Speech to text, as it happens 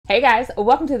Hey guys,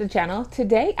 welcome to the channel.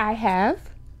 Today I have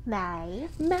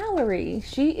Mallory.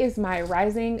 She is my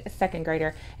rising second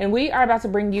grader, and we are about to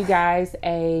bring you guys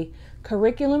a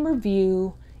curriculum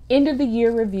review, end of the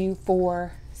year review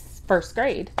for first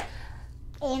grade.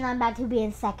 And I'm about to be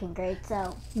in second grade,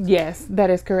 so. Yes, that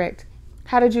is correct.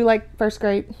 How did you like first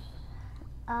grade?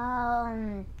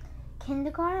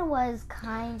 Kindergarten was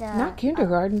kind of. Not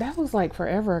kindergarten, that was like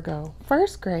forever ago.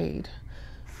 First grade.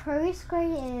 First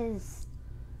grade is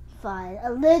fun,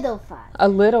 a little fun. A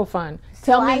little fun.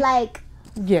 Tell me.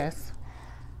 Yes.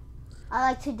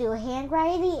 I like to do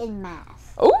handwriting and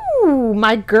math. Ooh,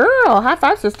 my girl. High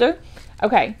five, sister.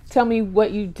 Okay, tell me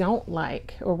what you don't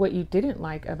like or what you didn't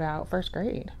like about first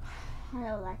grade. I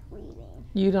don't like reading.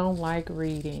 You don't like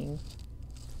reading.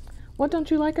 What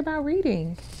don't you like about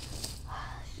reading?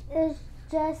 It's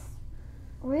just,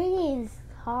 reading is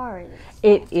hard.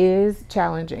 It is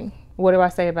challenging. What do I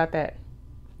say about that?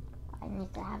 I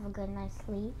need to have a good night's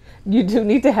sleep. You do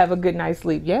need to have a good night's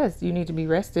sleep. Yes, you need to be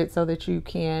rested so that you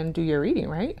can do your reading,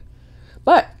 right?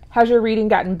 But has your reading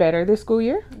gotten better this school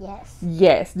year? Yes.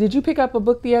 Yes. Did you pick up a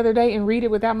book the other day and read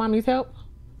it without mommy's help?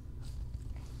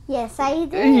 Yes, I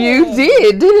did. You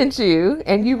did, didn't you?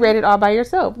 And you read it all by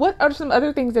yourself. What are some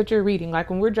other things that you're reading?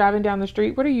 Like when we're driving down the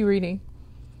street, what are you reading?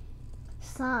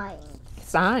 Signs.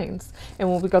 Signs. And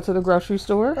when we go to the grocery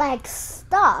store? Like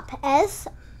stop.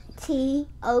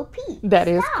 S-T-O-P. That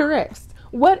is correct.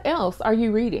 What else are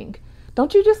you reading?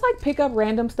 Don't you just like pick up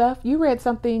random stuff? You read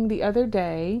something the other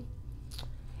day.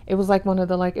 It was like one of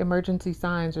the like emergency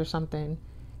signs or something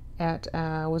at,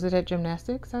 was it at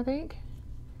gymnastics, I think?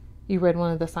 You read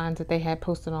one of the signs that they had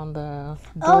posted on the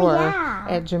door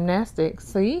at gymnastics.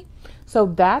 See? So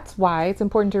that's why it's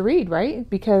important to read, right?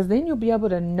 Because then you'll be able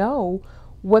to know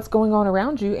what's going on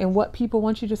around you and what people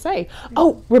want you to say.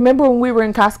 Oh, remember when we were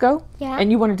in Costco? Yeah.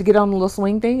 And you wanted to get on the little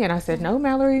swing thing? And I said, no,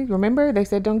 Mallory, remember? They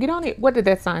said, don't get on it. What did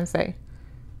that sign say?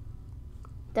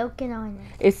 Don't get on it.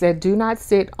 It said, do not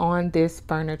sit on this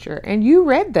furniture. And you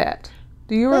read that.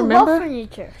 Do you remember? What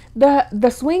furniture?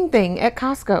 The swing thing at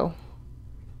Costco.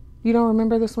 You don't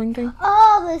remember the swing thing?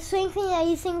 Oh, the swing thing that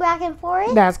you swing back and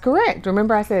forth? That's correct.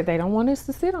 Remember I said they don't want us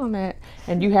to sit on that.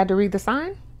 And you had to read the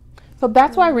sign? So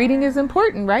that's why reading is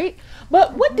important, right?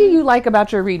 But what do you like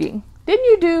about your reading? What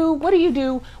do you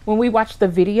do when we watch the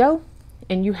video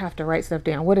and you have to write stuff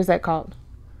down? What is that called?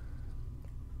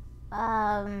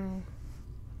 Spelling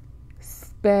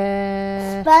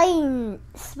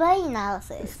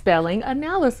analysis. Spelling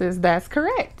analysis, that's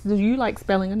correct. Do you like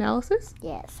spelling analysis?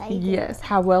 Yes, I do. Yes.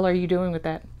 How well are you doing with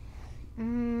that?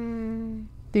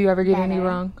 Do you ever get any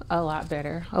wrong? A lot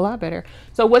better. A lot better.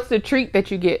 So what's the treat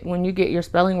that you get when you get your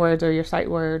spelling words or your sight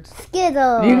words?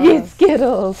 Skittles. You get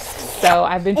Skittles. So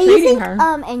I've been treating her.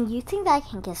 And you think that I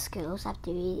can get Skittles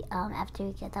after we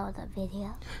get done with the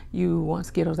video? You want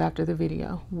Skittles after the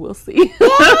video. We'll see.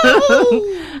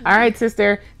 All right,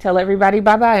 sister. Tell everybody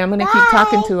bye-bye. I'm going to keep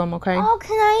talking to them, okay? Oh,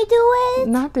 can I do it?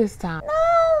 Not this time. No,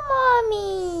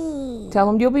 Mommy. Tell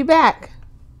them you'll be back.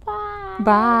 Bye.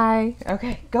 Bye.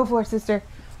 Okay, go for it, sister.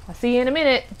 I'll see you in a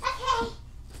minute. Okay.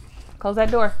 Close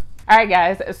that door. All right,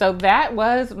 guys. So that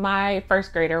was my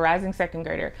first grader, rising second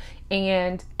grader.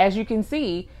 And as you can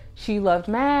see, she loved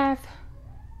math.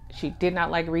 She did not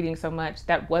like reading so much.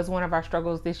 That was one of our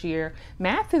struggles this year.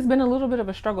 Math has been a little bit of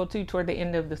a struggle too toward the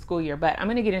end of the school year, but I'm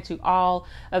going to get into all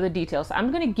of the details. So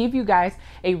I'm going to give you guys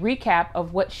a recap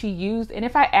of what she used. And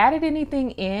if I added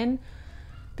anything in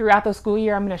throughout the school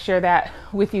year, I'm going to share that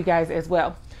with you guys as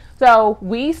well. So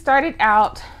we started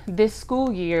out this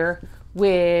school year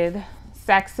with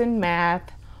Saxon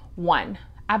Math 1.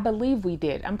 I believe we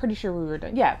did. I'm pretty sure we were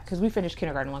done. Yeah, because we finished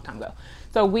kindergarten a long time ago.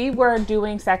 So we were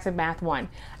doing Saxon Math 1.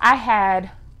 I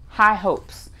had high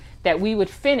hopes that we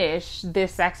would finish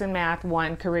this Saxon Math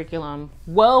 1 curriculum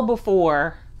well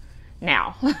before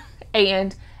now.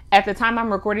 And at the time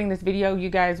I'm recording this video,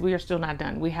 you guys, we are still not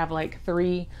done. We have like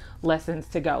 3 lessons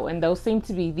to go. And those seem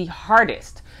to be the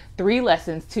hardest 3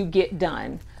 lessons to get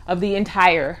done of the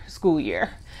entire school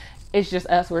year. It's just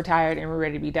us, we're tired and we're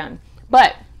ready to be done.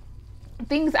 But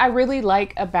things I really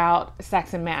like about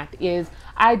Saxon Math is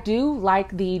I do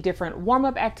like the different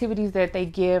warm-up activities that they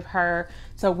give her.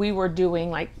 So we were doing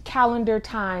like calendar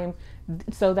time.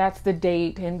 So that's the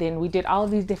date. And then we did all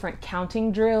of these different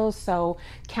counting drills. So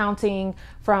counting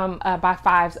from by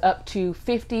 5s up to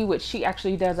 50, which she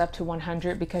actually does up to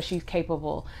 100 because she's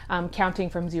capable.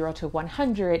 Counting from 0 to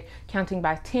 100, counting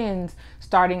by 10s,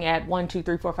 starting at 1, 2,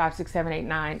 3, 4, 5, 6, 7, 8,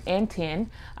 9, and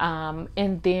 10.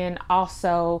 And then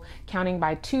also counting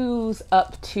by 2s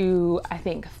up to, I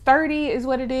think, 30 is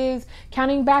what it is.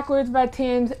 Counting backwards by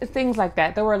 10s, things like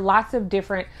that. There were lots of different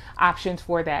different options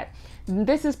for that.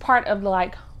 This is part of the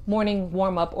like morning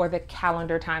warm up or the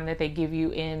calendar time that they give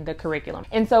you in the curriculum.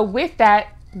 And so with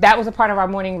that, that was a part of our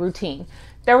morning routine.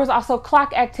 There was also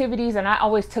clock activities, and I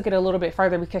always took it a little bit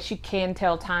further because she can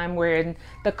tell time, where in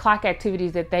the clock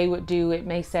activities that they would do, it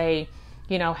may say,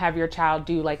 you know, have your child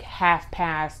do like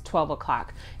 12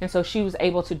 o'clock. And so she was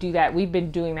able to do that. We've been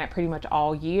doing that pretty much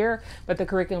all year, but the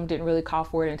curriculum didn't really call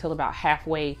for it until about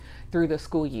halfway through the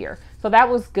school year. So that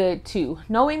was good too.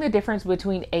 Knowing the difference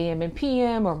between AM and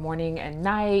PM or morning and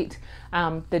night,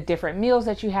 the different meals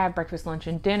that you have, breakfast, lunch,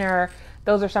 and dinner.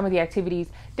 Those are some of the activities,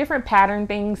 different pattern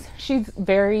things. She's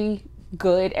very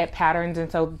good at patterns.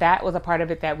 And so that was a part of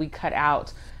it that we cut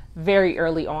out very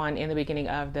early on in the beginning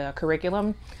of the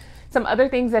curriculum. Some other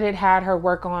things that it had her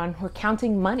work on were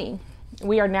counting money.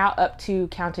 We are now up to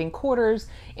counting quarters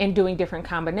and doing different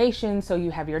combinations. So you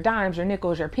have your dimes, your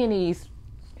nickels, your pennies.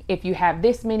 If you have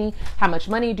this many, how much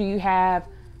money do you have?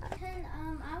 I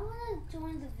want to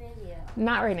join the video.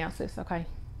 Not right now, sis. Okay.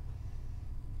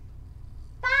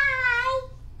 Bye.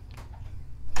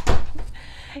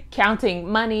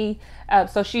 Counting money.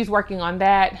 So she's working on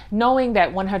that, knowing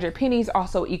that 100 pennies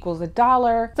also equals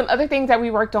 $1. Some other things that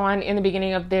we worked on in the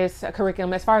beginning of this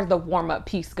curriculum, as far as the warm-up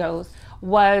piece goes,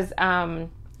 was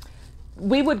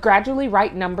we would gradually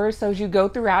write numbers. So as you go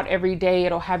throughout every day,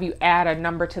 it'll have you add a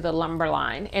number to the number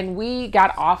line. And we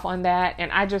got off on that,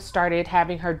 and I just started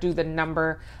having her do the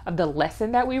number of the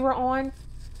lesson that we were on.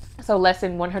 So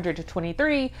lesson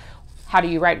 123. How do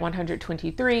you write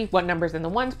 123? What number's in the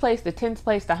ones place, the tens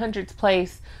place, the hundreds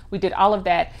place? We did all of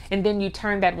that. And then you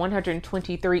turn that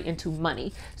 123 into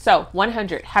money. So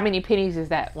 100, how many pennies is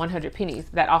that? 100 pennies.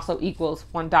 That also equals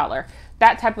 $1.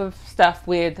 That type of stuff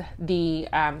with the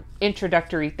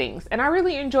introductory things. And I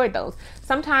really enjoyed those.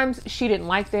 Sometimes she didn't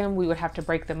like them. We would have to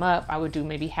break them up. I would do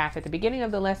maybe half at the beginning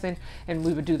of the lesson, and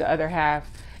we would do the other half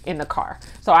in the car.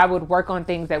 So I would work on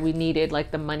things that we needed,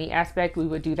 like the money aspect. We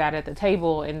would do that at the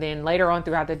table. And then later on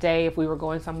throughout the day, if we were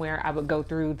going somewhere, I would go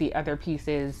through the other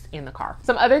pieces in the car.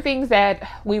 Some other things that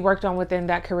we worked on within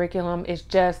that curriculum is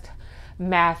just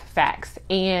math facts.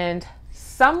 And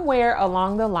somewhere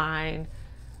along the line,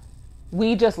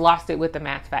 we just lost it with the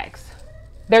math facts.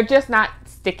 They're just not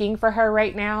sticking for her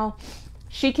right now.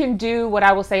 She can do what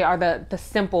I will say are the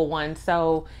simple ones.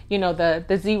 So, you know,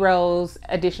 the zeros,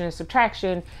 addition and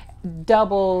subtraction,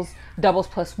 doubles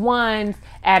plus ones,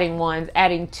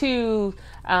 adding two.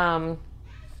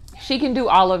 She can do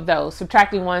all of those.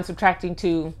 Subtracting one, subtracting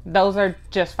two. Those are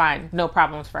just fine. No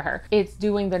problems for her. It's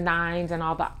doing the nines and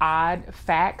all the odd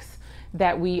facts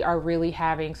that we are really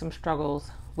having some struggles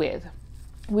with.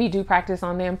 We do practice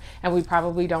on them, and we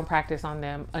probably don't practice on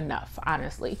them enough,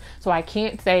 honestly. So I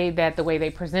can't say that the way they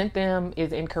present them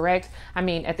is incorrect. I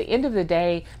mean, at the end of the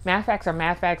day, math facts are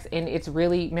math facts, and it's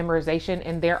really memorization.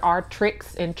 And there are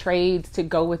tricks and trades to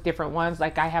go with different ones.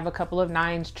 Like I have a couple of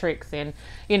nines tricks, and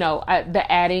you know, the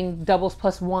adding doubles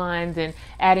plus ones and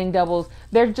adding doubles.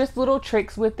 They're just little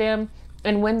tricks with them.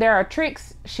 And when there are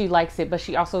tricks, she likes it, but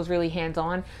she also is really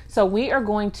hands-on. So we are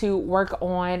going to work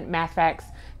on math facts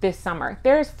this summer.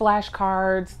 There's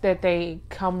flashcards that they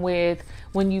come with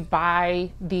when you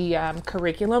buy the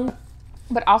curriculum,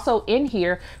 but also in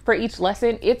here for each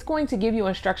lesson, it's going to give you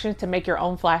instructions to make your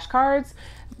own flashcards,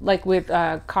 like with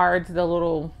cards, the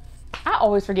little, I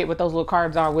always forget what those little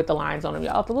cards are with the lines on them,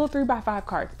 y'all. The little 3x5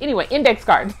 cards. Anyway, index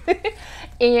cards.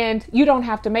 And you don't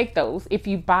have to make those if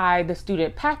you buy the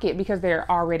student packet because they're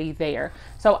already there.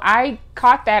 So I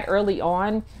caught that early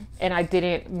on, and I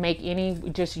didn't make any,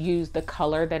 just used the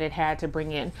color that it had to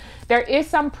bring in. There is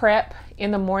some prep in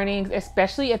the mornings,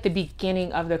 especially at the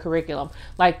beginning of the curriculum.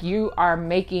 Like you are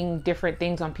making different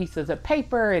things on pieces of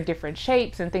paper and different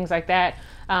shapes and things like that.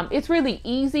 It's really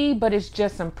easy, but it's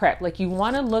just some prep. Like you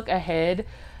want to look ahead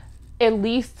at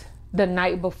least the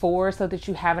night before so that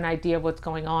you have an idea of what's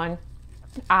going on.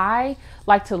 I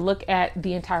like to look at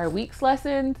the entire week's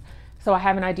lessons so I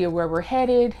have an idea where we're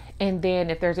headed. And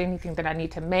then if there's anything that I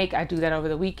need to make, I do that over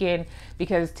the weekend,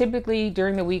 because typically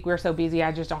during the week we're so busy,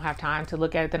 I just don't have time to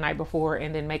look at it the night before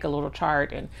and then make a little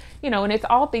chart. And, you know, and it's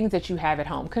all things that you have at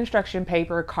home: construction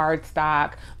paper,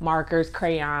 cardstock, markers,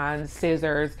 crayons,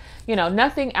 scissors, you know,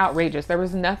 nothing outrageous. There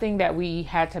was nothing that we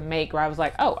had to make where I was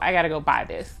like, oh, I got to go buy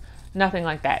this. Nothing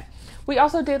like that. We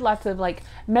also did lots of like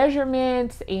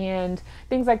measurements and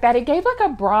things like that. It gave like a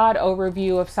broad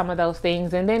overview of some of those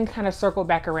things and then kind of circled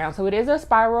back around. So it is a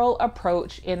spiral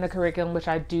approach in the curriculum, which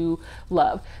I do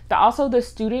love. Also, the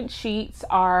student sheets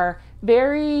are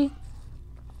very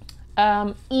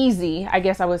easy, I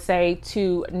guess I would say,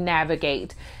 to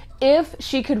navigate. If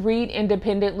she could read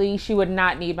independently, she would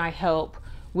not need my help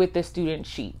with the student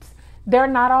sheets. they're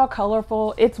not all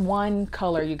colorful. It's one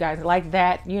color, you guys, like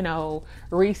that, you know,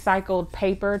 recycled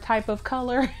paper type of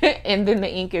color. And then the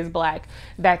ink is black.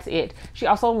 That's it. She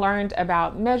also learned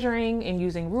about measuring and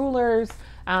using rulers.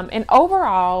 And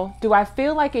overall, do I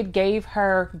feel like it gave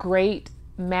her great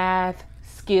math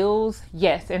skills?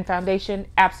 Yes. And foundation?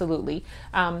 Absolutely.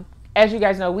 As you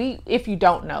guys know, if you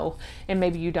don't know, and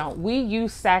maybe you don't, we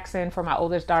use Saxon for my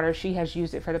oldest daughter. She has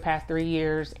used it for the past 3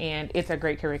 years, and it's a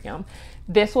great curriculum.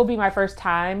 This will be my first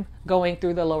time going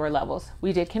through the lower levels.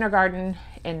 We did kindergarten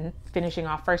and finishing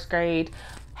off first grade.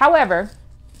 However,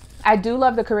 I do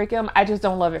love the curriculum. I just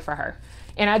don't love it for her.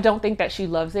 And I don't think that she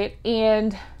loves it.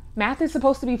 And math is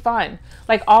supposed to be fun.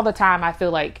 Like all the time, I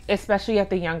feel like, especially at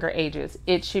the younger ages,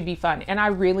 it should be fun. And I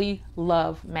really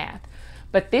love math.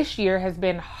 But this year has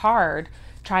been hard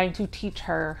trying to teach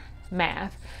her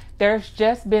math. There's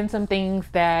just been some things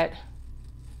that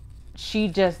she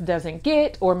just doesn't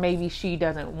get, or maybe she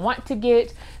doesn't want to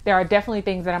get. There are definitely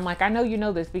things that I'm like, I know you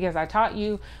know this because I taught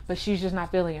you, but she's just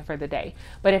not feeling it for the day.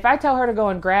 But if I tell her to go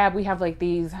and grab, we have like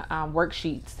these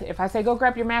worksheets. If I say, go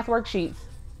grab your math worksheets,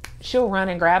 she'll run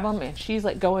and grab them, and she's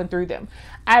like going through them.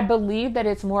 I believe that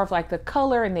it's more of like the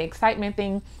color and the excitement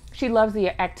thing. She loves the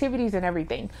activities and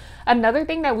everything. Another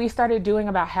thing that we started doing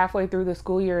about halfway through the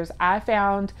school year is I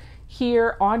found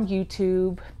here on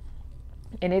YouTube,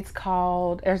 and it's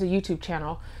called, there's a YouTube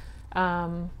channel,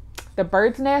 The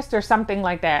Bird's Nest or something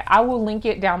like that. I will link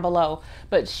it down below.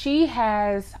 But she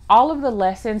has all of the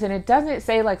lessons, and it doesn't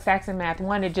say like Saxon Math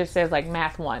 1, it just says like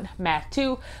Math 1, Math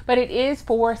 2, but it is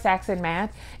for Saxon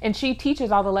Math, and she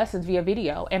teaches all the lessons via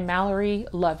video, and Mallory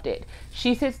loved it.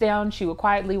 She sits down, she would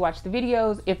quietly watch the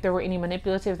videos. If there were any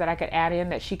manipulatives that I could add in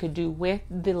that she could do with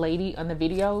the lady on the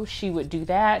video, she would do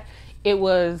that. It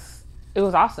was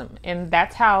awesome, and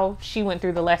that's how she went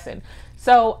through the lesson.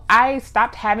 So I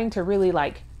stopped having to really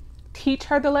like teach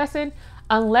her the lesson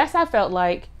unless I felt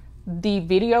like the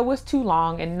video was too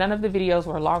long, and none of the videos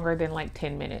were longer than like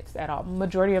 10 minutes at all.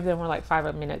 Majority of them were like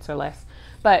 5 minutes or less.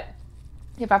 But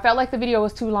if I felt like the video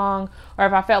was too long, or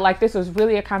if I felt like this was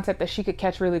really a concept that she could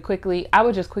catch really quickly, I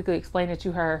would just quickly explain it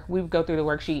to her. We would go through the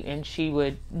worksheet and she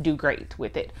would do great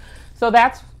with it. So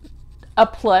that's a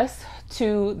plus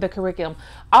to the curriculum.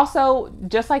 Also,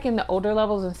 just like in the older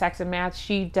levels in Saxon Math,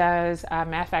 she does a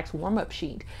MathFacts warm-up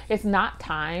sheet. It's not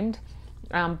timed,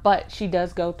 but she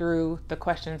does go through the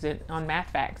questions on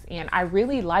MathFacts, and I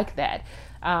really like that.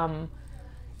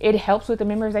 It helps with the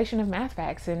memorization of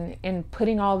MathFacts and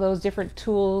putting all those different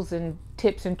tools and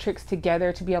tips and tricks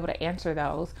together to be able to answer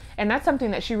those. And that's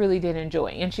something that she really did enjoy,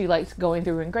 and she likes going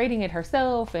through and grading it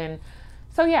herself. And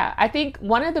so yeah, I think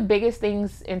one of the biggest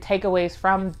things and takeaways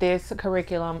from this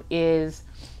curriculum is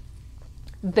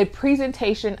the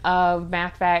presentation of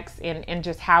MathFacts and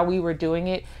just how we were doing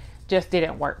it just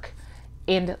didn't work.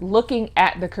 And looking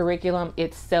at the curriculum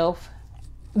itself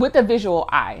with a visual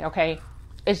eye, okay,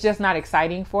 it's just not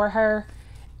exciting for her.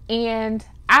 And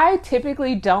I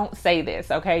typically don't say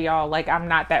this, okay, y'all, like I'm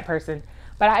not that person,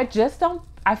 but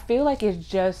I feel like it's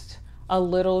just a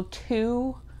little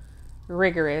too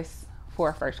rigorous for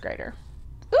a first grader.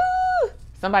 Ooh,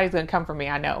 somebody's gonna come for me,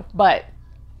 I know, but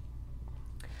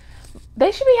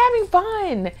they should be having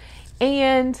fun.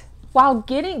 And while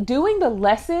doing the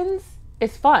lessons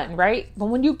is fun, right? But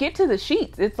when you get to the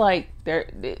sheets, it's like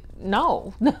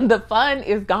no, the fun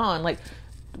is gone. Like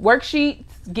worksheets,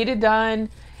 get it done,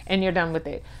 and you're done with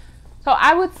it. So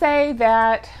I would say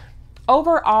that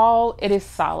overall, it is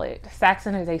solid.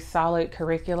 Saxon is a solid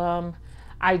curriculum.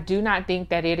 I do not think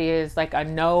that it is like a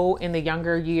no in the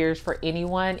younger years for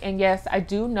anyone. And yes, I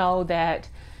do know that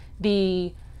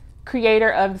the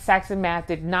creator of Saxon Math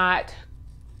did not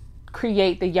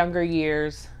create the younger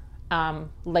years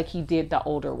like he did the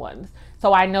older ones.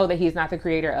 So I know that he's not the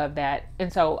creator of that.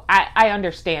 And so I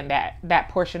understand that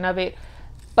portion of it.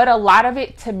 But a lot of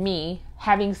it, to me,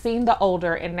 having seen the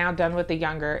older and now done with the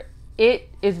younger, it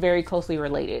is very closely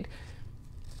related.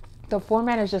 The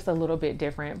format is just a little bit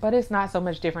different, but it's not so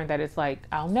much different that it's like,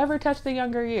 I'll never touch the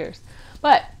younger years.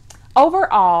 But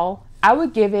overall, I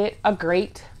would give it a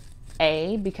great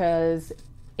A because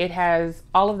it has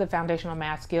all of the foundational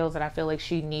math skills that I feel like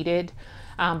she needed.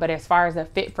 But as far as a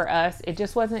fit for us, it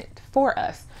just wasn't for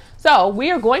us. So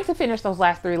we are going to finish those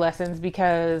last 3 lessons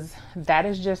because that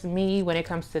is just me when it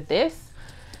comes to this.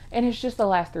 And it's just the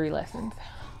last 3 lessons.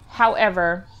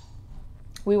 However,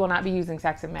 we will not be using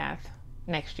Saxon Math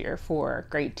next year for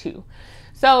grade 2.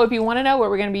 So if you want to know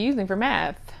what we're going to be using for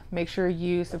math, make sure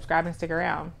you subscribe and stick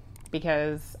around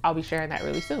because I'll be sharing that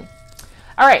really soon.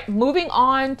 All right, moving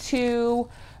on to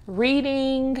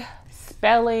reading,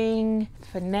 spelling,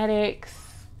 phonetics,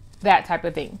 that type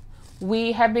of thing.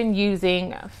 We have been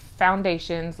using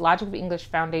Foundations, Logic of English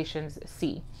Foundations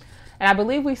C. And I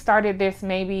believe we started this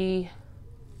maybe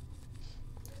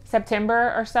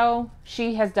September or so.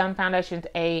 She has done Foundations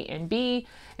A and B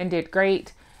and did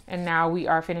great. And now we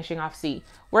are finishing off C.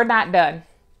 We're not done.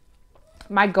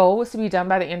 My goal was to be done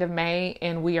by the end of May,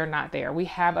 and we are not there. We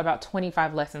have about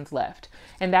 25 lessons left.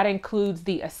 And that includes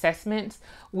the assessments,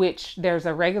 which there's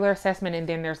a regular assessment and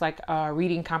then there's like a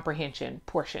reading comprehension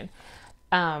portion.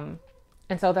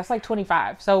 And so that's like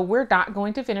 25. So we're not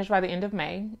going to finish by the end of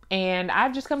May. And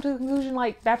I've just come to the conclusion,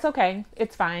 like, that's okay.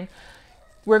 It's fine.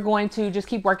 We're going to just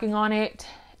keep working on it,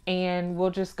 and we'll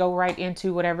just go right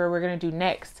into whatever we're going to do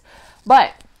next.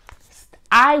 But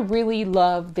I really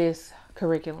love this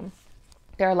curriculum.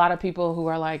 There are a lot of people who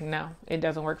are like, no, it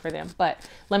doesn't work for them. But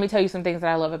let me tell you some things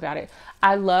that I love about it.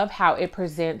 I love how it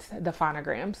presents the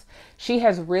phonograms. She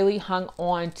has really hung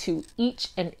on to each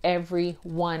and every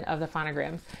one of the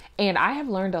phonograms. And I have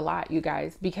learned a lot, you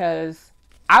guys, because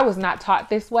I was not taught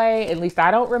this way. At least I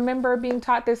don't remember being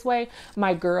taught this way.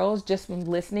 My girls, just from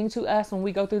listening to us when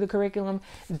we go through the curriculum,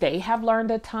 they have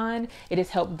learned a ton. It has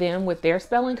helped them with their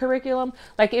spelling curriculum.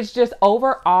 Like, it's just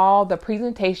overall the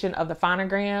presentation of the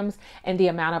phonograms and the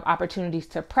amount of opportunities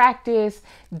to practice,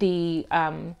 the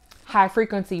high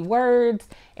frequency words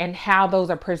and how those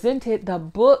are presented. The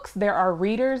books, there are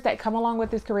readers that come along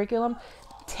with this curriculum,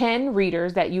 10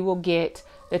 readers that you will get,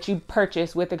 that you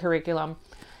purchase with the curriculum.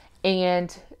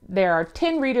 And there are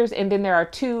 10 readers, and then there are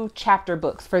 2 chapter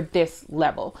books for this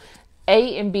level.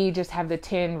 A and B just have the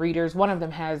 10 readers. One of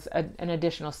them has an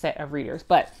additional set of readers,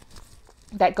 but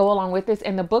that go along with this.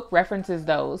 And the book references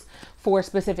those for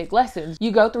specific lessons. You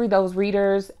go through those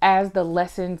readers as the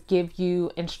lessons give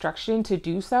you instruction to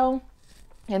do so.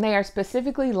 And they are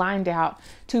specifically lined out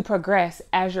to progress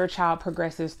as your child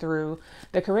progresses through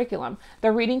the curriculum.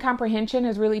 The reading comprehension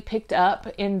has really picked up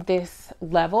in this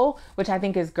level, which I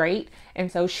think is great.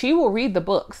 And so she will read the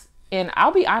books. And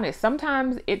I'll be honest,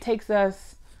 sometimes it takes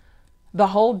us the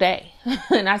whole day.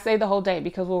 And I say the whole day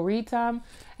because we'll read some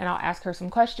and I'll ask her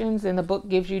some questions, and the book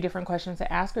gives you different questions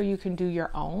to ask her. You can do your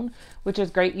own, which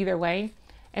is great either way.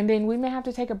 And then we may have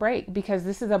to take a break because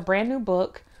this is a brand new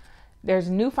book.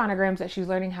 There's new phonograms that she's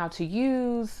learning how to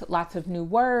use, lots of new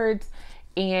words,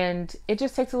 and it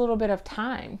just takes a little bit of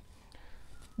time.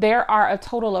 There are a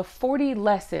total of 40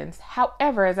 lessons.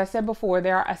 However, as I said before,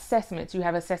 there are assessments. You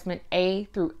have assessment A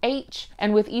through H,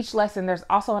 and with each lesson, there's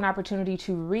also an opportunity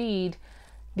to read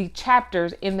the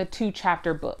chapters in the 2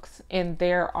 chapter books, and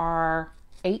there are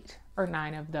 8 or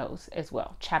 9 of those as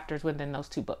well, chapters within those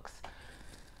 2 books.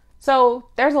 So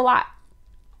there's a lot.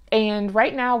 And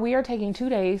right now we are taking 2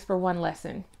 days for one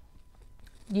lesson.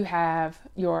 You have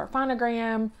your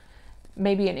phonogram,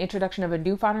 maybe an introduction of a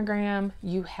new phonogram.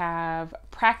 You have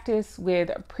practice with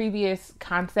previous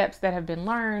concepts that have been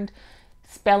learned,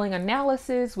 spelling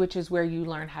analysis, which is where you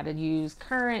learn how to use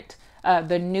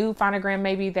the new phonogram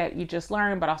maybe that you just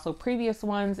learned, but also previous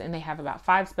ones. And they have about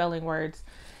 5 spelling words.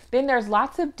 Then there's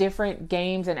lots of different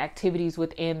games and activities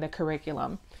within the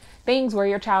curriculum. Things where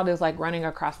your child is like running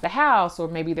across the house, or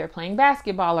maybe they're playing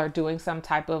basketball or doing some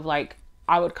type of, like,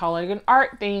 I would call it an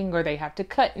art thing, or they have to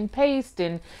cut and paste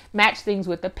and match things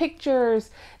with the pictures.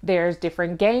 There's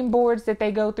different game boards that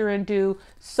they go through and do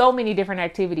so many different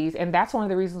activities. And that's one of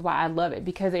the reasons why I love it,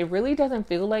 because it really doesn't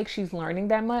feel like she's learning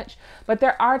that much. But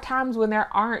there are times when there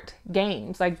aren't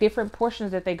games, like different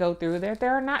portions that they go through that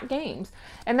there are not games.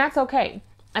 And that's okay.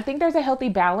 I think there's a healthy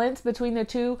balance between the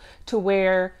two, to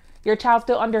where your child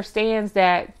still understands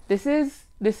that this is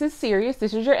serious.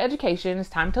 This is your education. It's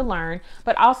time to learn,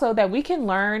 but also that we can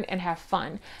learn and have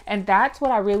fun. And that's what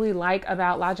I really like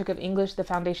about Logic of English, the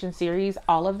Foundation series,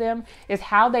 all of them, is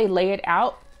how they lay it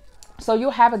out. So you'll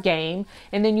have a game,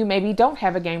 and then you maybe don't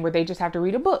have a game where they just have to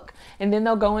read a book, and then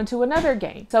they'll go into another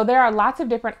game. So there are lots of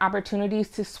different opportunities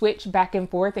to switch back and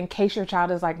forth in case your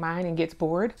child is like mine and gets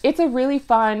bored. It's a really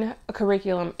fun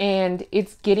curriculum, and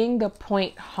it's getting the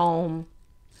point home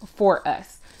for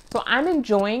us. So I'm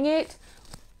enjoying it.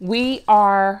 We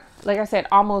are, like I said,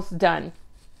 almost done.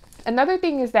 Another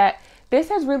thing is that this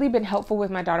has really been helpful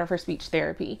with my daughter for speech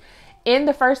therapy. In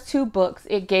the first 2 books,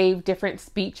 it gave different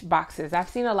speech boxes. I've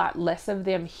seen a lot less of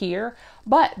them here,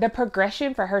 but the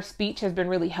progression for her speech has been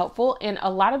really helpful. And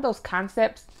a lot of those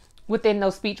concepts within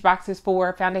those speech boxes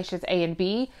for Foundations A and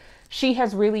B, she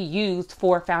has really used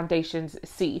for Foundations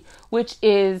C, which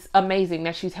is amazing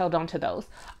that she's held on to those.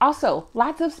 Also,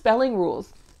 lots of spelling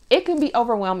rules. It can be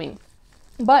overwhelming,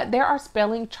 but there are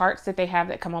spelling charts that they have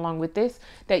that come along with this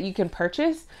that you can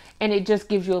purchase, and it just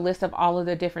gives you a list of all of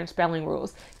the different spelling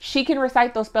rules. She can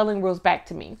recite those spelling rules back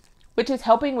to me. which is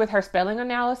helping with her spelling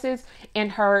analysis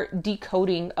and her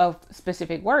decoding of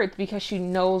specific words because she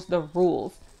knows the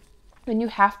rules. And you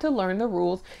have to learn the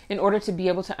rules in order to be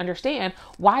able to understand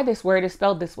why this word is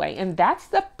spelled this way. And that's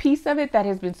the piece of it that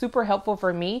has been super helpful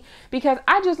for me, because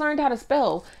I just learned how to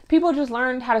spell. People just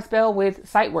learned how to spell with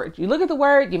sight words. You look at the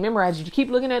word, you memorize it, you keep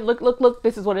looking at it, look,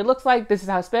 this is what it looks like, this is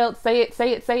how it's spelled, say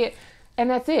it, and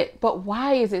that's it. But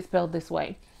why is it spelled this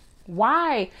way?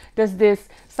 Why does this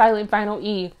silent final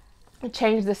E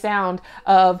change the sound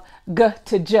of g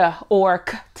to j or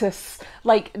k to s?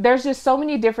 Like, there's just so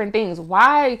many different things.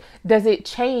 Why does it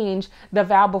change the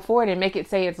vowel before it and make it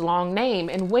say its long name?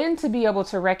 And when to be able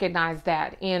to recognize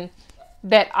that, and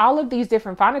that all of these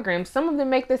different phonograms, some of them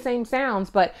make the same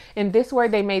sounds, but in this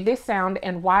word they made this sound,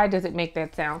 and why does it make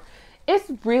that sound?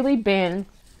 It's really been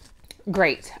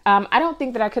great. I don't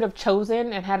think that I could have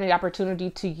chosen and had the opportunity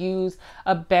to use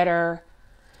a better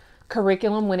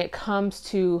curriculum when it comes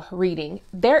to reading.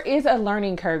 There is a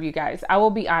learning curve, you guys. I will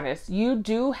be honest. You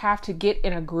do have to get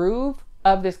in a groove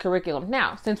of this curriculum.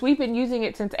 Now, since we've been using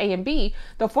it since A and B,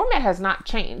 the format has not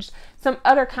changed. Some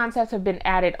other concepts have been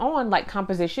added on, like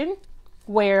composition,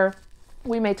 where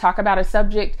we may talk about a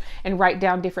subject and write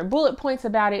down different bullet points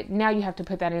about it. Now you have to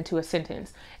put that into a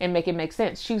sentence and make it make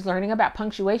sense. She's learning about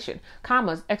punctuation,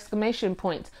 commas, exclamation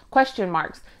points, question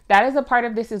marks. That is a part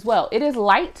of this as well. It is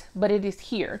light, but it is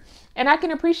here. And I can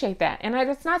appreciate that. And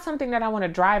it's not something that I want to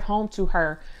drive home to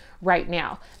her right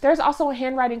now. There's also a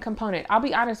handwriting component. I'll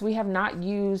be honest, we have not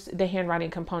used the handwriting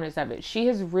components of it. She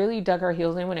has really dug her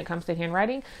heels in when it comes to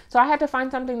handwriting. So I had to find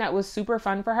something that was super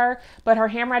fun for her, but her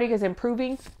handwriting is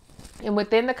improving. And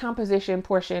within the composition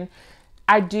portion,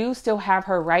 I do still have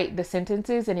her write the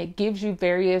sentences, and it gives you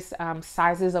various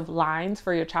sizes of lines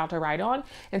for your child to write on.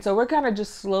 And so we're kind of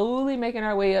just slowly making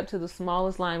our way up to the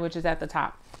smallest line, which is at the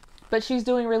top. But she's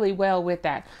doing really well with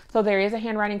that. So there is a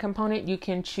handwriting component. You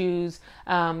can choose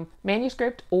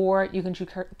manuscript, or you can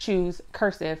choose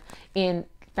cursive in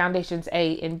foundations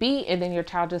A and B, and then your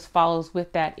child just follows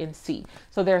with that in C.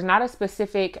 So there's not a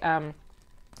specific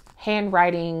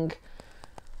handwriting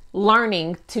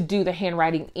learning to do the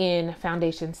handwriting in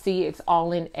foundation C. It's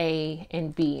all in A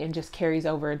and B and just carries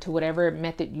over into whatever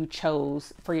method you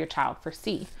chose for your child for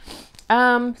C.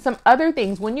 Some other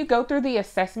things, when you go through the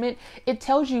assessment, it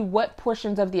tells you what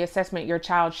portions of the assessment your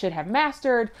child should have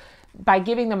mastered by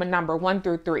giving them a number 1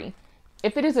 through 3.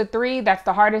 If it is a 3, that's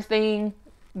the hardest thing.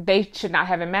 They should not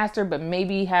have it mastered, but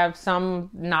maybe have some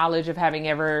knowledge of having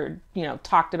ever,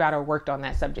 talked about or worked on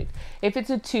that subject. If it's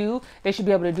a 2, they should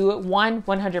be able to do it. 1,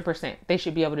 100%. They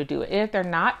should be able to do it. And if they're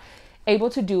not able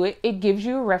to do it, it gives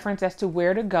you a reference as to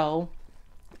where to go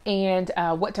and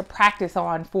what to practice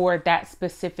on for that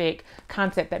specific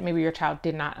concept that maybe your child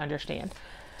did not understand.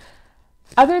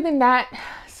 Other than that,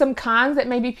 some cons that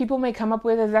maybe people may come up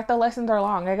with is that the lessons are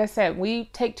long. Like I said, we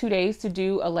take 2 days to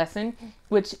do a lesson,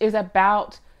 which is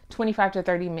about 25 to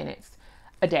 30 minutes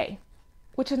a day,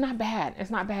 which is not bad.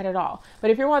 It's not bad at all. But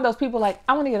if you're one of those people like,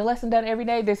 I want to get a lesson done every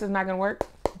day, this is not going to work.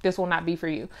 This will not be for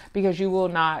you, because you will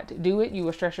not do it. You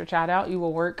will stress your child out. You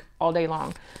will work all day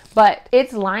long. But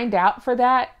it's lined out for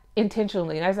that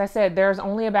intentionally. And as I said, there's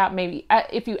only about maybe,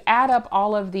 if you add up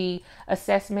all of the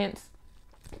assessments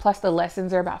plus the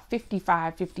lessons, are about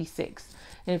 55, 56.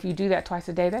 And if you do that twice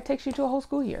a day, that takes you to a whole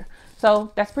school year.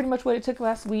 So that's pretty much what it took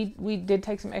us. We did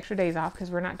take some extra days off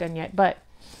because we're not done yet. But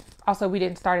also, we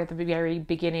didn't start at the very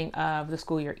beginning of the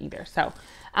school year either. So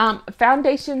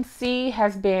Foundation C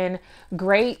has been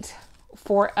great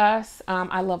for us.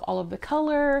 I love all of the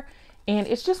color, and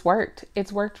it's just worked.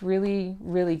 It's worked really,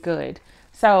 really good.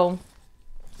 So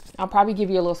I'll probably give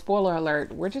you a little spoiler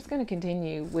alert. We're just going to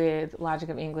continue with Logic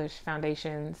of English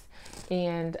Foundations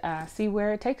and see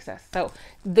where it takes us. So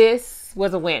this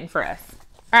was a win for us.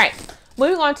 All right,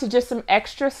 moving on to just some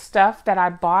extra stuff that I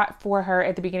bought for her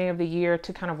at the beginning of the year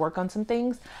to kind of work on some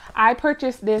things. I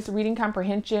purchased this reading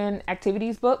comprehension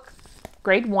activities book,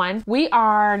 grade 1. We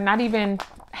are not even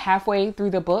halfway through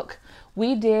the book.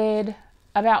 We did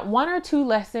about 1 or 2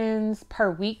 lessons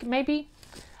per week, maybe.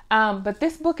 But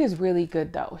this book is really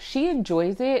good though. She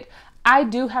enjoys it. I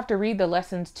do have to read the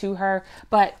lessons to her,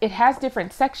 but it has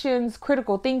different sections,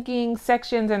 critical thinking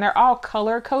sections, and they're all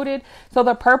color coded. So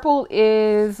the purple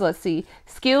is, let's see,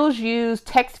 skills use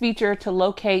text feature to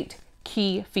locate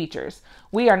key features.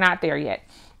 We are not there yet.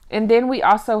 And then we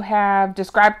also have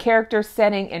describe character,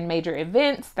 setting, and major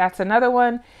events. That's another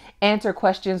one. Answer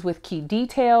questions with key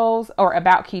details or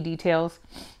about key details.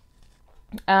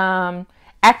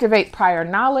 Activate prior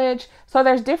knowledge. So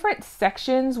there's different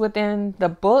sections within the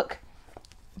book,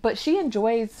 but she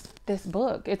enjoys this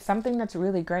book. It's something that's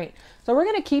really great. So we're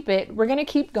going to keep it. We're going to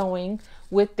keep going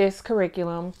with this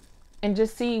curriculum and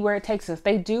just see where it takes us.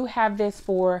 They do have this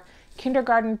for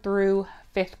kindergarten through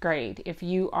 5th grade if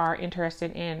you are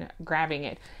interested in grabbing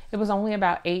it. It was only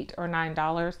about $8 or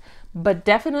 $9, but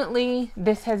definitely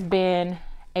this has been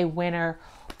a winner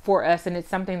for us, and it's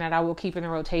something that I will keep in the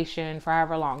rotation for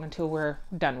however long until we're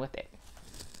done with it.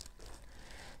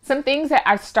 Some things that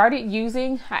I started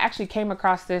using, I actually came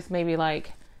across this maybe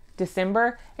like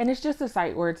December, and it's just a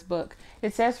sight words book.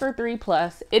 It says for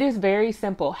 3+. It is very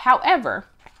simple. However,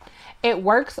 it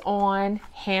works on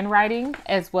handwriting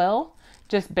as well.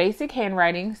 Just basic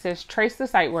handwriting. It says trace the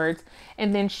sight words,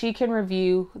 and then she can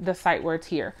review the sight words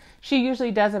here. She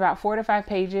usually does about 4 to 5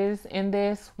 pages in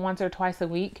this once or twice a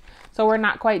week. So we're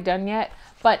not quite done yet.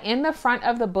 But in the front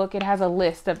of the book, it has a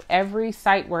list of every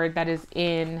sight word that is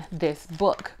in this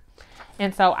book.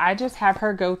 And so I just have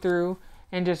her go through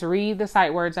and just read the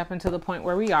sight words up until the point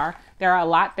where we are. There are a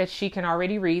lot that she can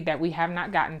already read that we have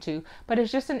not gotten to, but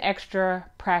it's just an extra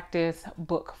practice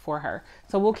book for her.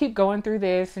 So we'll keep going through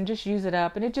this and just use it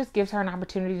up, and it just gives her an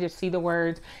opportunity to see the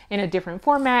words in a different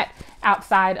format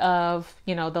outside of,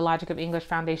 you know, the Logic of English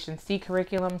Foundation C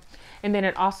curriculum. And then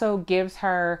it also gives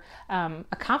her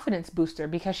a confidence booster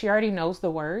because she already knows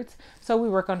the words. So we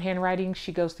work on handwriting.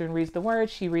 She goes through and reads the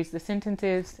words. She reads the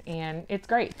sentences, and it's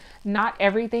great. Not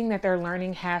everything that they're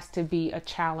learning has to be a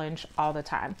challenge all the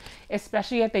time,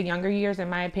 especially at the younger years, in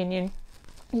my opinion.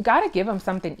 You got to give them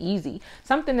something easy,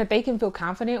 something that they can feel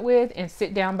confident with and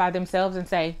sit down by themselves and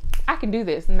say, I can do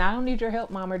this and I don't need your help,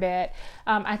 mom or dad.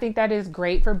 I think that is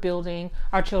great for building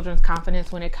our children's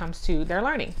confidence when it comes to their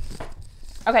learning.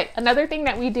 Okay, another thing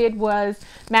that we did was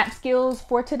map skills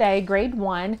for today, grade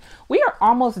 1. We are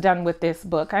almost done with this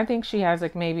book. I think she has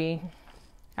like maybe,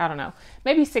 I don't know,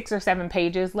 maybe 6 or 7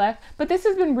 pages left, but this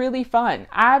has been really fun.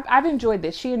 I've enjoyed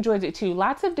this. She enjoys it too.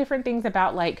 Lots of different things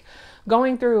about like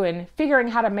going through and figuring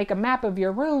how to make a map of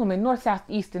your room and north, south,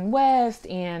 east, and west,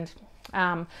 and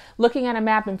looking at a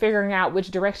map and figuring out which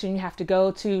direction you have to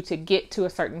go to get to a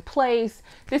certain place.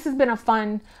 This has been a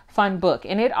fun book,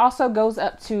 and it also goes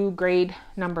up to grade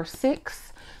number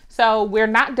 6. So we're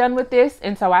not done with this,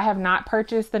 and so I have not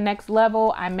purchased the next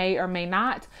level. I may or may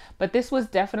not, but this was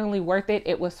definitely worth it.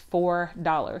 It was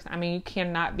 $4. I mean, you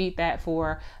cannot beat that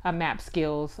for a map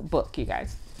skills book, you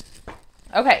guys.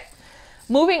 Okay.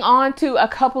 Moving on to a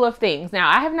couple of things. Now,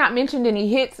 I have not mentioned any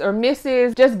hits or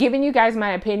misses, just giving you guys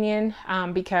my opinion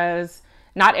because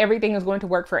not everything is going to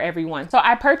work for everyone. So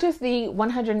I purchased the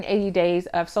 180 days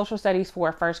of social studies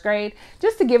for 1st grade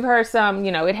just to give her some,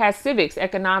 you know, it has civics,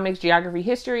 economics, geography,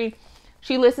 history.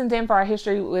 She listens in for our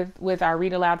history with our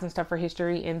read alouds and stuff for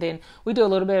history. And then we do a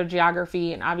little bit of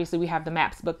geography. And obviously we have the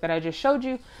maps book that I just showed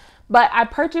you. But I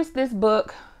purchased this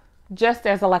book just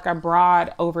as like a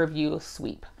broad overview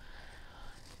sweep.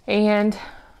 And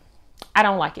I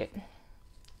don't like it.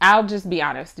 I'll just be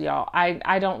honest, y'all.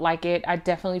 I don't like it. I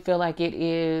definitely feel like it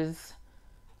is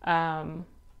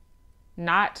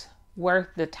not worth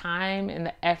the time and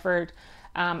the effort.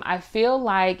 I feel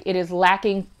like it is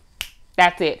lacking.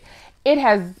 That's it. It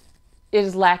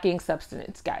is lacking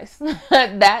substance, guys.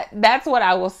 That's what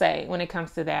I will say when it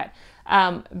comes to that.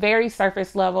 Very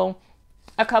surface level.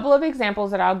 A couple of examples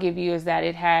that I'll give you is that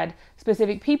it had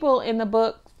specific people in the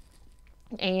book.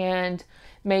 And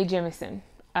Mae Jemison.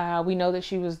 We know that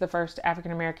she was the first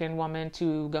African-American woman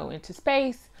to go into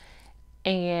space,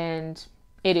 and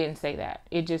it didn't say that.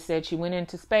 It just said she went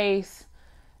into space,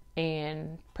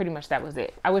 and pretty much that was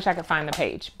it. I wish I could find the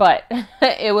page, but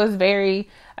it was very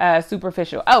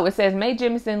superficial. Oh, it says Mae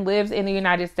Jemison lives in the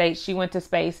United States. She went to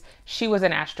space. She was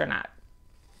an astronaut.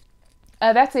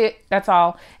 That's it. That's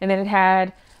all. And then it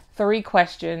had 3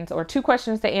 questions or 2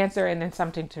 questions to answer and then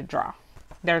something to draw.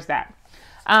 There's that.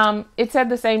 It said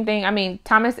the same thing. I mean,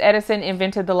 Thomas Edison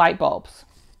invented the light bulbs.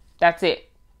 That's it.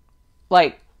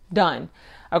 Like, done.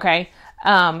 Okay.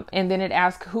 And then it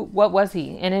asked what was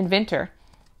he? An inventor.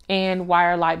 And why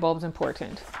are light bulbs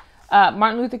important?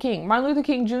 Martin Luther King. Martin Luther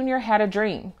King Jr. had a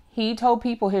dream. He told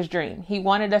people his dream. He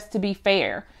wanted us to be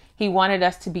fair. He wanted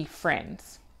us to be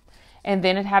friends. And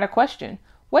then it had a question.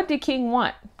 What did King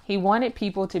want? He wanted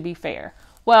people to be fair.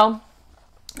 Well,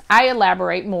 I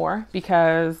elaborate more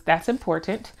because that's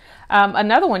important.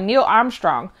 Another one, Neil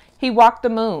Armstrong. He walked the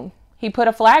moon. He put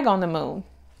a flag on the moon.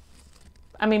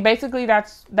 I mean, basically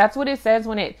that's what it says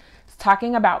when it's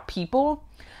talking about people.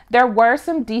 There were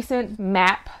some decent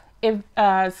map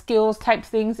skills type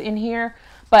things in here,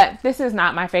 but this is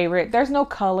not my favorite. There's no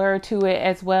color to it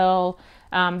as well.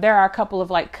 There are a couple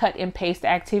of like cut and paste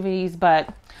activities,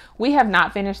 but we have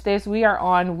not finished this. We are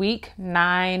on week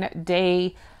 9,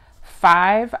 day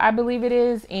 5, I believe it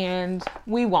is, and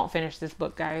we won't finish this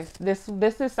book, guys. This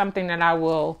is something that I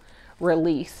will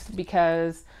release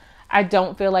because I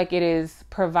don't feel like it is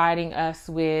providing us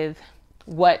with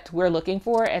what we're looking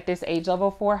for at this age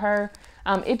level for her.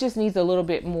 It just needs a little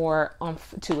bit more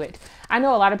oomph to it. I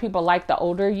know a lot of people like the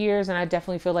older years, and I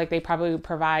definitely feel like they probably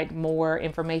provide more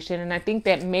information. And I think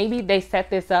that maybe they set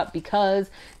this up because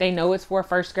they know it's for a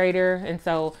first grader, and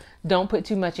so don't put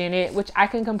too much in it, which I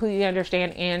can completely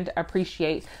understand and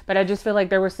appreciate. But I just feel like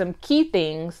there were some key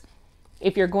things.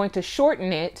 If you're going to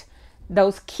shorten it,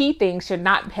 those key things should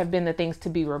not have been the things to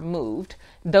be removed.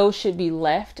 Those should be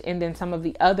left, and then some of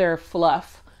the other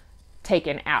fluff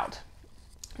taken out.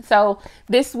 So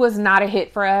this was not a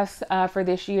hit for us for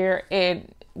this year,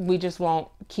 and we just won't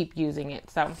keep using it.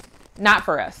 So not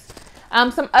for us.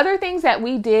 Some other things that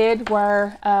we did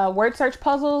were word search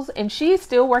puzzles, and she's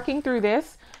still working through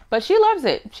this, but she loves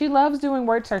it. She loves doing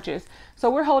word searches. So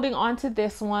we're holding on to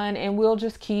this one, and we'll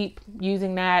just keep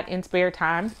using that in spare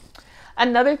time.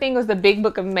 Another thing was the big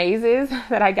book of mazes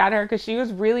that I got her because she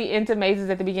was really into mazes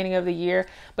at the beginning of the year.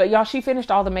 But y'all, she finished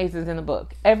all the mazes in the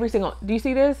book. Every single, do you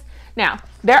see this? Now,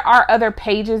 there are other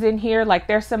pages in here. Like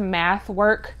there's some math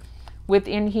work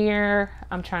within here.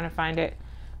 I'm trying to find it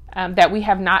that we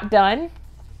have not done.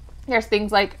 There's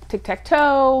things like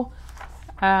tic-tac-toe,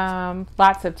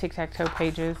 lots of tic-tac-toe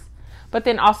pages, but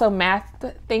then also math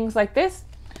things like this.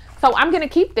 So I'm going to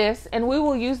keep this, and we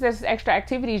will use this as extra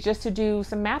activities just to do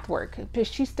some math work, because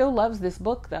she still loves this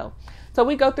book though. So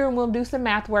we go through and we'll do some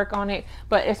math work on it.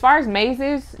 But as far as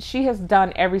mazes, she has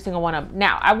done every single one of them.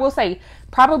 Now, I will say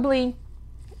probably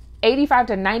 85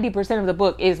 to 90% of the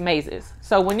book is mazes.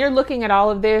 So when you're looking at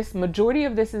all of this, majority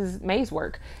of this is maze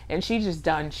work, and she's just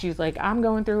done. She's like, I'm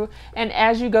going through. And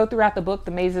as you go throughout the book,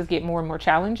 the mazes get more and more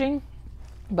challenging,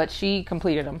 but she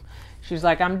completed them. She's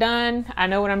like, I'm done. I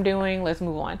know what I'm doing. Let's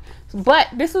move on. But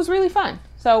this was really fun.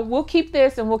 So we'll keep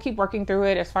this and we'll keep working through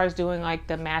it as far as doing like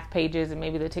the math pages and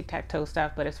maybe the tic-tac-toe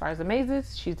stuff. But as far as the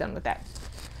mazes, she's done with that.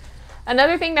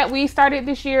 Another thing that we started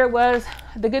this year was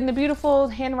The Good and the Beautiful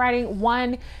handwriting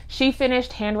 1. She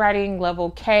finished handwriting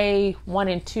level K 1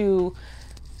 and 2,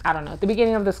 I don't know, at the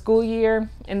beginning of the school year.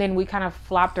 And then we kind of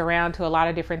flopped around to a lot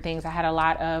of different things. I had a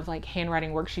lot of like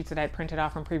handwriting worksheets that I printed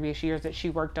off from previous years that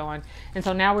she worked on. And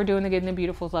so now we're doing The Good and the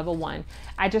Beautiful's level 1.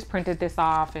 I just printed this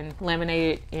off and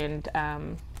laminated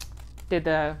and did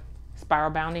the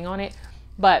spiral bounding on it.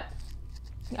 But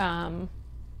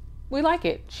we like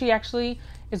it. She actually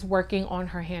is working on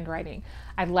her handwriting.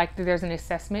 I like that there's an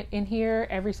assessment in here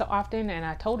every so often. And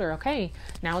I told her, okay,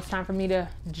 now it's time for me to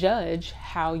judge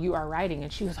how you are writing.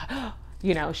 And she was like, oh,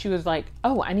 you know, she was like,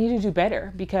 oh, I need to do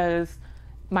better because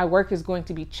my work is going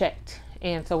to be checked.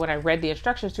 And so when I read the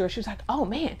instructions to her, she was like, oh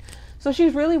man. So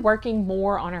she's really working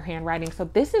more on her handwriting. So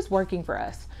this is working for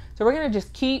us. So we're going to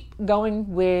just keep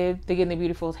going with The Good and the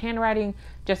Beautiful's handwriting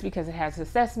just because it has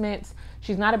assessments.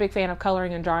 She's not a big fan of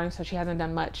coloring and drawing, so she hasn't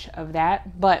done much of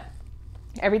that. But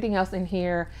everything else in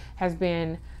here has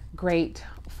been great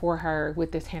for her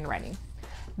with this handwriting.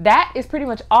 That is pretty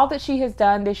much all that she has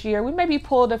done this year. We maybe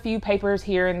pulled a few papers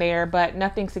here and there, but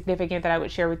nothing significant that I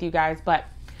would share with you guys. But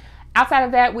outside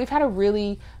of that, we've had a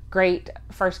really great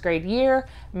first grade year.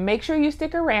 Make sure you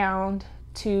stick around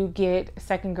to get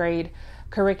second grade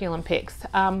curriculum picks.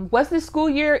 Was this school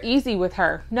year easy with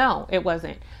her? No, it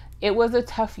wasn't. It was a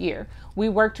tough year. We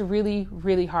worked really,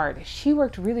 really hard. She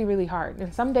worked really, really hard.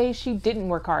 And some days she didn't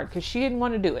work hard because she didn't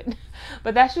want to do it.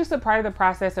 But that's just a part of the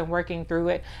process and working through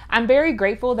it. I'm very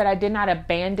grateful that I did not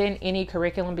abandon any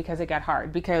curriculum because it got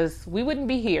hard, because we wouldn't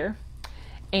be here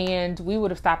and we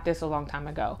would have stopped this a long time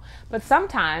ago. But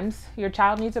sometimes your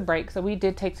child needs a break. So we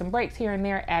did take some breaks here and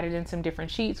there, added in some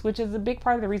different sheets, which is a big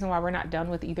part of the reason why we're not done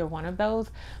with either one of those.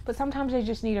 But sometimes they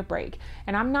just need a break.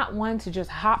 And I'm not one to just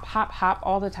hop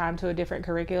all the time to a different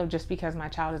curriculum just because my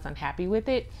child is unhappy with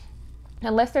it,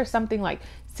 unless there's something like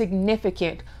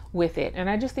significant with it. And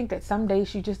I just think that some days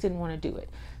she just didn't want to do it.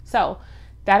 So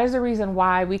that is the reason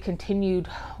why we continued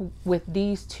with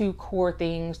these two core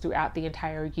things throughout the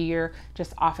entire year,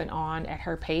 just off and on at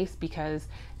her pace, because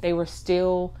they were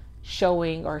still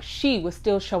showing, or she was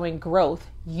still showing growth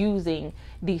using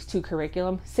these two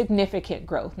curriculum, significant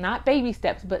growth, not baby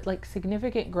steps, but like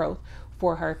significant growth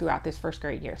for her throughout this first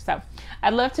grade year. So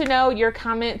I'd love to know your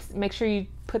comments. Make sure you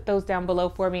put those down below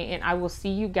for me, and I will see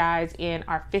you guys in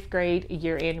our 5th grade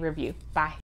year-end review. Bye.